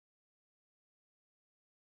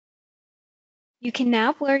You can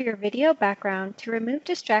now blur your video background to remove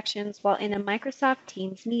distractions while in a Microsoft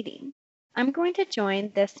Teams meeting. I'm going to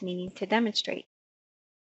join this meeting to demonstrate.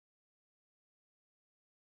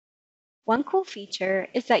 One cool feature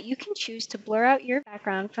is that you can choose to blur out your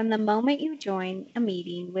background from the moment you join a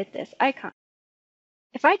meeting with this icon.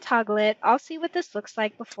 If I toggle it, I'll see what this looks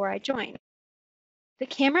like before I join. The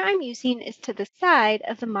camera I'm using is to the side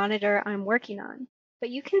of the monitor I'm working on, but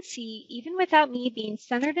you can see even without me being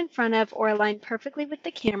centered in front of or aligned perfectly with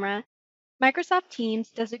the camera, Microsoft Teams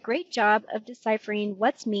does a great job of deciphering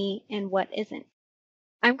what's me and what isn't.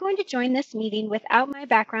 I'm going to join this meeting without my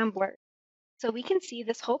background blurred, so we can see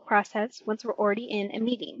this whole process once we're already in a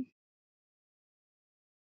meeting.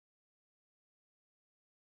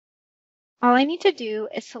 All I need to do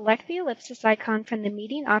is select the ellipsis icon from the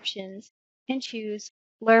meeting options and choose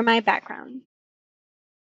Blur My Background.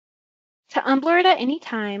 To unblur it at any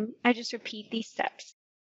time, I just repeat these steps.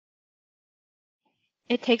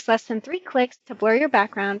 It takes less than 3 clicks to blur your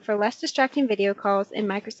background for less distracting video calls in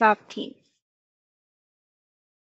Microsoft Teams.